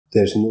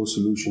there's no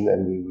solution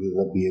and we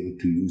will not be able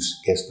to use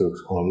gas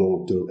trucks on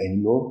long term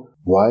anymore.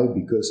 Why?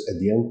 Because at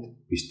the end,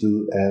 we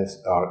still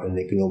are an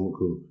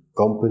economical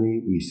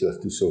company. We still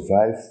have to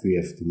survive. We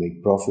have to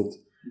make profit.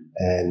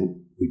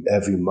 And with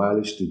every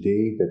mileage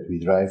today that we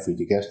drive with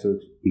the gas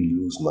trucks, we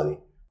lose money.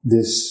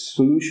 This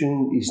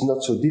solution is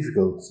not so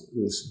difficult.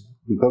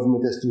 The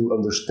government has to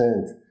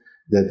understand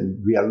that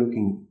we are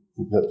looking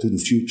to the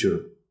future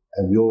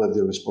and we all have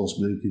the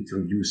responsibility to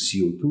reduce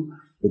CO2,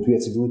 but we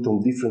have to do it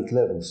on different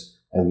levels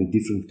and with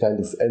different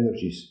kinds of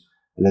energies.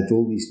 And let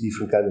all these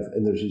different kinds of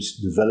energies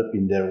develop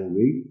in their own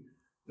way.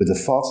 But the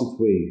fastest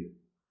way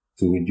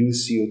to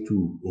reduce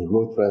CO2 in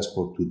road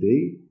transport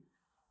today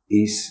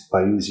is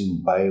by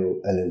using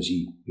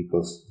bio-LNG,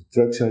 because the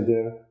trucks are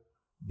there,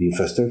 the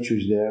infrastructure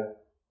is there,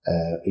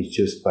 it's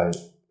just by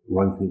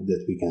one click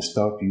that we can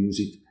start to use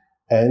it.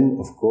 And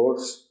of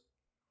course,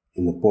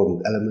 an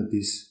important element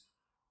is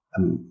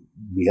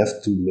we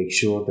have to make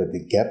sure that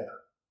the gap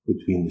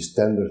between the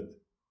standard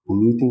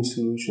polluting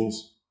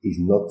solutions is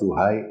not too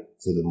high,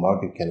 so the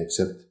market can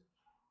accept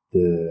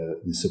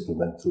the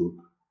supplemental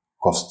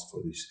cost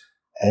for this.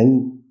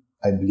 And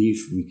I believe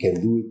we can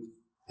do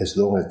it as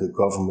long as the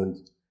government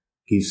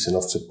gives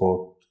enough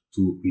support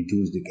to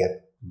reduce the gap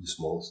to the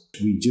smallest.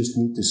 We just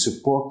need the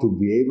support to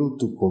be able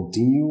to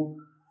continue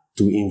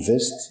to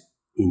invest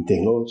in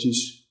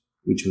technologies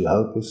which will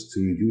help us to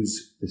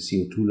reduce the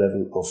CO2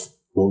 level of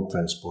road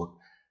transport.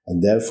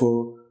 And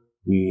therefore,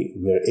 we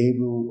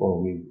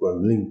were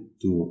willing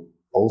to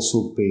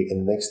also pay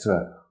an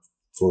extra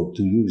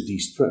to use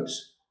these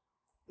trucks,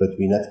 but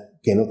we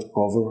cannot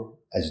cover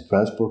as a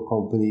transport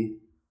company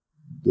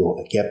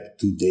the gap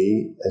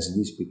today as it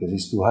is because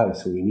it's too high.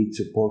 So we need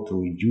support to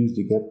reduce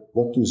the gap,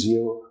 not to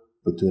zero,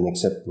 but to an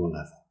acceptable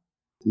level.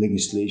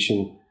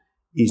 Legislation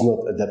is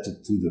not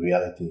adapted to the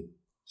reality.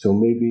 So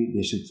maybe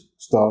they should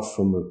start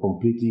from a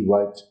completely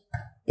white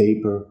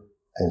paper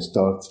and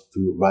start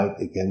to write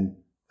again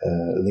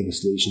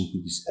legislation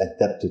that is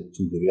adapted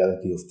to the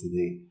reality of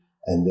today.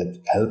 And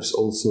that helps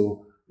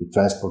also the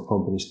transport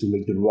companies to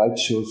make the right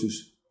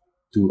choices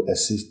to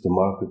assist the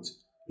market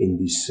in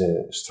this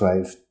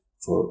strive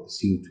for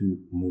CO2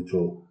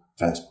 neutral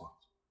transport.